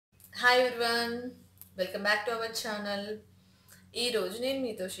Hi everyone, welcome back to our channel. ఈరోజు నేను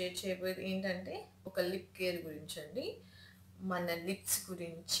మీతో షేర్ చేయబోయేది ఏంటంటే ఒక లిప్ కేర్ గురించి అండి. మన లిప్స్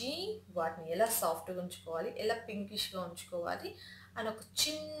గురించి, వాటిని ఎలా సాఫ్ట్గా ఉంచుకోవాలి, ఎలా పింకిష్గా ఉంచుకోవాలి అని ఒక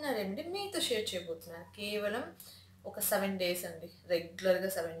చిన్న రెమెడీ మీతో షేర్ చేయబోతున్నాను. కేవలం ఒక 7 డేస్ అండి. రెగ్యులర్గా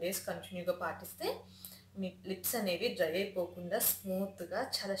 7 డేస్ కంటిన్యూగా పాటిస్తే మీ లిప్స్ అనేవి డ్రై అయిపోకుండా స్మూత్గా,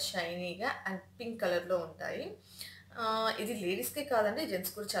 చాలా షైనీగా అండ్ పింక్ కలర్లో ఉంటాయి. ఇది లేడీస్కే కాదండి,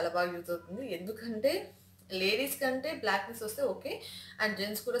 జెంట్స్ కూడా చాలా బాగా యూజ్ అవుతుంది. ఎందుకంటే లేడీస్ కంటే బ్లాక్నెస్ వస్తే ఓకే, అండ్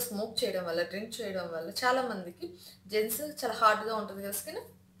జెంట్స్ కూడా స్మోక్ చేయడం వల్ల, డ్రింక్ చేయడం వల్ల చాలామందికి జెంట్స్ చాలా హార్డ్గా ఉంటుంది కదా స్కిన్.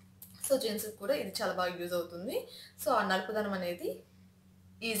 సో జెంట్స్కి కూడా ఇది చాలా బాగా యూజ్ అవుతుంది. సో ఆ నలుపుదనం అనేది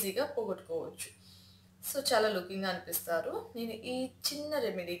ఈజీగా పోగొట్టుకోవచ్చు. సో చాలా లుకింగ్గా అనిపిస్తారు. నేను ఈ చిన్న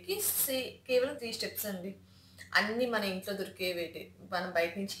రెమెడీకి కేవలం 3 స్టెప్స్ అండి. అన్నీ మన ఇంట్లో దొరికేవేటి, మనం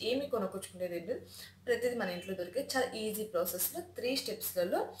బయట నుంచి ఏమి కొనుక్కొచ్చుకునేది ఏంటి, ప్రతిదీ మన ఇంట్లో దొరికే చాలా ఈజీ ప్రాసెస్లో 3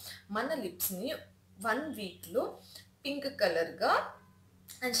 స్టెప్స్లలో మన లిప్స్ని 1 వీక్లో పింక్ కలర్గా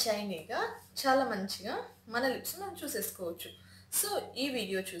అండ్ షైనీగా చాలా మంచిగా మన లిప్స్ మనం చూసేసుకోవచ్చు. సో ఈ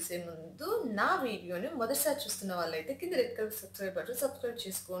వీడియో చూసే ముందు నా వీడియోని మొదటిసారి చూస్తున్న వాళ్ళైతే కింద red colour subscribe button subscribe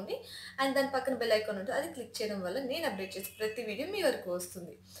చేసుకోండి. అండ్ దాని పక్కన బెల్ ఐకాన్ ఉంటుంది, అది క్లిక్ చేయడం వల్ల నేను అప్డేట్ చేసే ప్రతి వీడియో మీ వరకు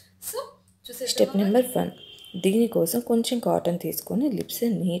వస్తుంది. సో స్టెప్ నెంబర్ 1, దీనికోసం కొంచెం కాటన్ తీసుకొని లిప్స్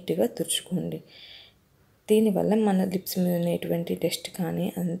నీట్గా తుడుచుకోండి. దీనివల్ల మన లిప్స్ మీద ఉన్న ఎటువంటి డస్ట్ కానీ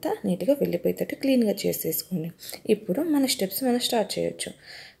అంతా నీట్గా వెళ్ళిపోయేటట్టు క్లీన్గా చేసేసుకోండి. ఇప్పుడు మన స్టెప్స్ మనం స్టార్ట్ చేయొచ్చు.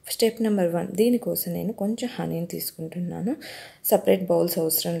 స్టెప్ నెంబర్ 1, దీనికోసం నేను కొంచెం హనీని తీసుకుంటున్నాను. సపరేట్ బౌల్స్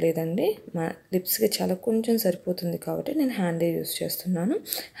అవసరం లేదండి, మా లిప్స్కి చాలా కొంచెం సరిపోతుంది కాబట్టి నేను హ్యాండే యూస్ చేస్తున్నాను.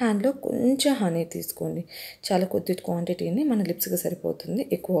 హ్యాండ్లో కొంచెం హనీ తీసుకోండి. చాలా కొద్ది క్వాంటిటీని మన లిప్స్కి సరిపోతుంది,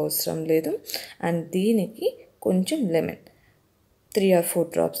 ఎక్కువ అవసరం లేదు. అండ్ దీనికి కొంచెం లెమన్ 3 or 4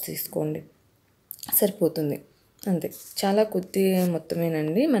 డ్రాప్స్ తీసుకోండి, సరిపోతుంది. అంతే, చాలా కొద్ది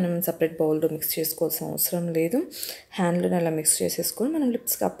మొత్తమేనండి. మనం సపరేట్ బౌల్లో మిక్స్ చేసుకోవాల్సిన అవసరం లేదు. హ్యాండ్లో అలా మిక్స్ చేసేసుకొని మనం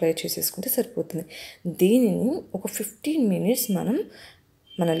లిప్స్కి అప్లై చేసేసుకుంటే సరిపోతుంది. దీనిని ఒక 15 minutes మనం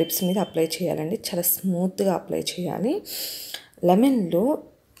మన లిప్స్ మీద అప్లై చేయాలండి. చాలా స్మూత్గా అప్లై చేయాలి. లెమన్లో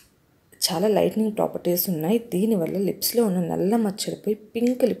చాలా లైట్నింగ్ ప్రాపర్టీస్ ఉన్నాయి. దీనివల్ల లిప్స్లో ఉన్న నల్ల మచ్చలపై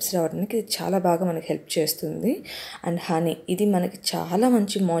పింక్ లిప్స్ రావడానికి ఇది చాలా బాగా మనకి హెల్ప్ చేస్తుంది. అండ్ హనీ, ఇది మనకి చాలా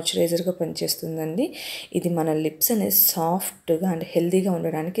మంచి మాయిశ్చరైజర్గా పనిచేస్తుందండి. ఇది మన లిప్స్ అనేది సాఫ్ట్గా అండ్ హెల్తీగా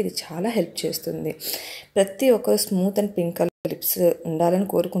ఉండడానికి ఇది చాలా హెల్ప్ చేస్తుంది. ప్రతి ఒక్కరు smooth and pink colour lips ఉండాలని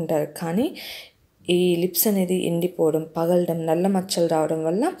కోరుకుంటారు, కానీ ఈ లిప్స్ అనేది ఎండిపోవడం, పగలడం, నల్ల మచ్చలు రావడం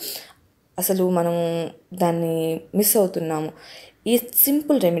వల్ల అసలు మనం దాన్ని మిస్ అవుతున్నాము. ఈ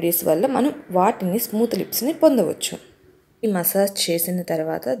సింపుల్ రెమెడీస్ వల్ల మనం వాటిని స్మూత్ లిప్స్ని పొందవచ్చు. ఈ మసాజ్ చేసిన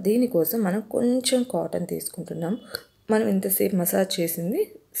తర్వాత దీనికోసం మనం కొంచెం కాటన్ తీసుకుంటున్నాం. మనం ఇంతసేపు మసాజ్ చేసింది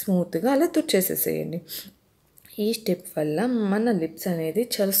స్మూత్గా అలా తుడిచేసేసేయండి. ఈ స్టెప్ వల్ల మన లిప్స్ అనేది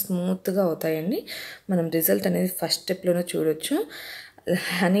చాలా స్మూత్గా అవుతాయండి. మనం రిజల్ట్ అనేది ఫస్ట్ స్టెప్లోనే చూడొచ్చు.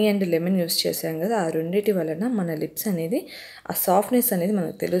 హనీ అండ్ లెమన్ యూస్ చేసాం కదా, ఆ రెండింటి వలన మన లిప్స్ అనేది ఆ సాఫ్ట్నెస్ అనేది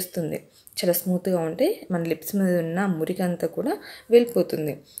మనకు తెలుస్తుంది. చాలా స్మూత్గా ఉంటే మన లిప్స్ మీద ఉన్న మురికంతా కూడా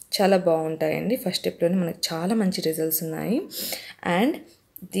వెళ్ళిపోతుంది. చాలా బాగుంటాయండి. ఫస్ట్ స్టెప్లోనే మనకు చాలా మంచి రిజల్ట్స్ ఉన్నాయి. అండ్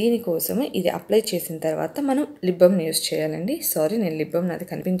దీనికోసమే ఇది అప్లై చేసిన తర్వాత మనం లిప్ బామ్ని యూస్ చేయాలండి. సారీ, నేను లిప్ బామ్ నాది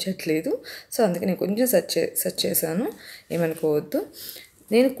కనిపించట్లేదు, సో అందుకే నేను కొంచెం సెర్చ్ చేశాను, ఏమనుకోవద్దు.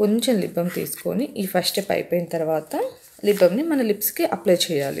 నేను కొంచెం లిప్ బామ్ తీసుకొని ఈ ఫస్ట్ స్టెప్ అయిపోయిన తర్వాత లిప్ బామ్ని మన లిప్స్కి అప్లై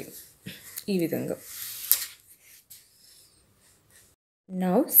చేయాలి ఈ విధంగా.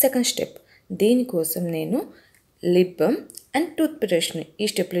 నౌ సెకండ్ స్టెప్, దీనికోసం నేను లిప్ బామ్ అండ్ టూత్ బ్రష్ని ఈ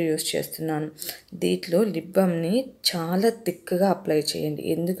స్టెప్లో యూస్ చేస్తున్నాను. దీంట్లో లిప్ బామ్ని చాలా థిక్గా అప్లై చేయండి,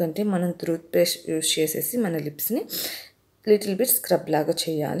 ఎందుకంటే మనం టూత్ బ్రష్ యూస్ చేసేసి మన లిప్స్ని లిటిల్ బిట్ స్క్రబ్ లాగా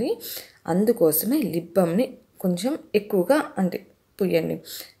చేయాలి. అందుకోసమే లిప్ బామ్ని కొంచెం ఎక్కువగా అంటే పుయ్యండి.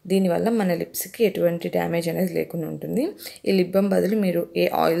 దీనివల్ల మన లిప్స్కి ఎటువంటి డ్యామేజ్ అనేది లేకుండా ఉంటుంది. ఈ లిప్ బామ్ బదులు మీరు ఏ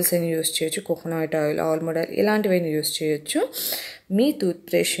ఆయిల్స్ అయినా యూస్ చేయొచ్చు, coconut oil, almond oil, ఇలాంటివైనా use చేయొచ్చు. మీ టూత్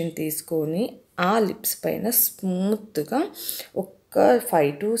బ్రష్ని తీసుకొని ఆ లిప్స్ పైన స్మూత్గా ఒక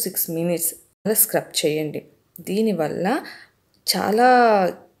 5 to 6 minutes అలా స్క్రబ్ చేయండి. దీనివల్ల చాలా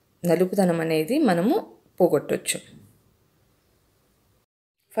నలుపుదనం అనేది మనము పోగొట్టవచ్చు.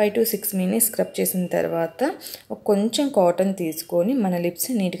 5 to 6 minutes స్క్రబ్ చేసిన తర్వాత కొంచెం కాటన్ తీసుకొని మన లిప్స్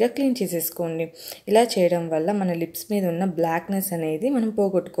నీట్గా క్లీన్ చేసేసుకోండి. ఇలా చేయడం వల్ల మన లిప్స్ మీద ఉన్న బ్లాక్నెస్ అనేది మనం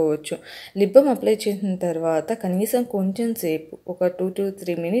పోగొట్టుకోవచ్చు. లిప్ బామ్ అప్లై చేసిన తర్వాత కనీసం కొంచెం సేపు ఒక 2 to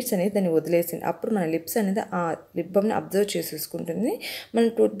 3 minutes అనేది దాన్ని వదిలేసింది. అప్పుడు మన లిప్స్ అనేది ఆ లిప్ బామ్ని అబ్జర్వ్ చేసేసుకుంటుంది. మనం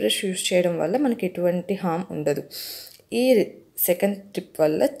టూత్ బ్రష్ యూస్ చేయడం వల్ల మనకి ఎటువంటి హామ్ ఉండదు. ఈ సెకండ్ స్టెప్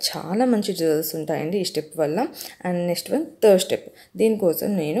వల్ల చాలా మంచి రిజల్ట్స్ ఉంటాయండి ఈ స్టెప్ వల్ల. And next one third step. దీనికోసం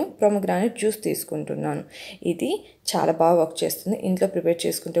నేను ప్రొమోగ్రానైట్ జ్యూస్ తీసుకుంటున్నాను. ఇది చాలా బాగా వర్క్ చేస్తుంది. ఇంట్లో ప్రిపేర్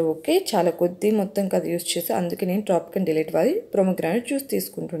చేసుకుంటే ఓకే, చాలా కొద్ది మొత్తం కదా యూస్ చేసి, అందుకే నేను ట్రాపికల్ డిలైట్ వారి ప్రొమోగ్రానైట్ జ్యూస్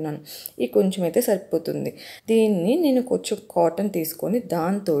తీసుకుంటున్నాను. ఈ కొంచెం అయితే సరిపోతుంది. దీన్ని నేను కొంచెం కాటన్ తీసుకొని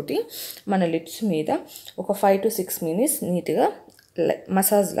దాంతో మన లిప్స్ మీద ఒక 5 to 6 minutes నీట్గా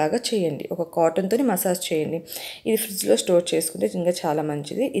మసాజ్ లాగా చేయండి. ఒక కాటన్తో మసాజ్ చేయండి. ఇది ఫ్రిడ్జ్లో స్టోర్ చేసుకుంటే ఇంకా చాలా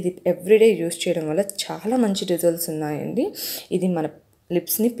మంచిది. ఇది ఎవ్రీడే యూస్ చేయడం వల్ల చాలా మంచి రిజల్ట్స్ ఉన్నాయండి. ఇది మన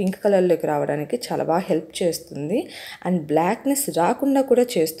లిప్స్ని పింక్ కలర్లోకి రావడానికి చాలా బాగా హెల్ప్ చేస్తుంది. అండ్ బ్లాక్నెస్ రాకుండా కూడా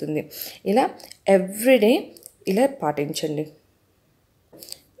చేస్తుంది. ఇలా ఎవ్రీడే ఇలా పాటించండి.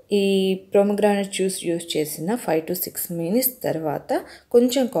 ఈ ప్రొమోగ్రానైట్ జ్యూస్ యూస్ చేసిన 5 to 6 minutes తర్వాత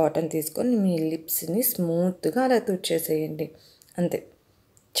కొంచెం కాటన్ తీసుకొని మీ లిప్స్ని స్మూత్గా అలా తుడిచేసేయండి. అంతే,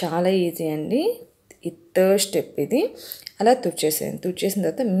 చాలా ఈజీ అండి. ఈ థర్డ్ స్టెప్ ఇది. అలా తుడిచేసేయండి. తుడిచేసిన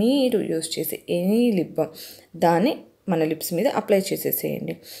తర్వాత మీరు యూస్ చేసే ఎనీ లిప్ బామ్ దాన్ని మన లిప్స్ మీద అప్లై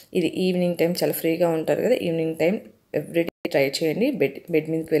చేసేసేయండి. ఇది ఈవినింగ్ టైం చాలా ఫ్రీగా ఉంటారు కదా, ఈవినింగ్ టైం ఎవ్రీడే ట్రై చేయండి. బెడ్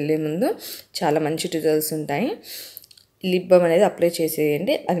మీదకి వెళ్ళే ముందు చాలా మంచి రిజల్ట్స్ ఉంటాయి. లిప్ బామ్ అనేది అప్లై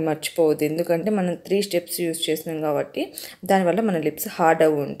చేసేయండి. అది మర్చిపోవద్దు, ఎందుకంటే మనం 3 steps యూస్ చేసినాం కాబట్టి దానివల్ల మన లిప్స్ హార్డ్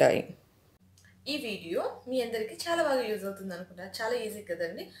అవి ఉంటాయి. ఈ వీడియో మీ అందరికీ చాలా బాగా యూజ్ అవుతుంది అనుకుంటా. చాలా ఈజీ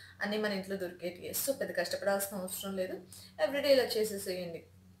కదండి, అన్నీ మన ఇంట్లో దొరికేటి. సో పెద్ద కష్టపడాల్సిన అవసరం లేదు. ఎవ్రీడే ఇలా చేసేసేయండి.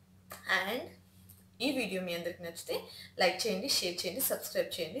 అండ్ ఈ వీడియో మీ అందరికి నచ్చితే లైక్ చేయండి, షేర్ చేయండి,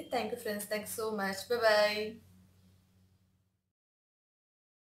 సబ్స్క్రైబ్ చేయండి. Thank you friends. Thank you so much. Bye.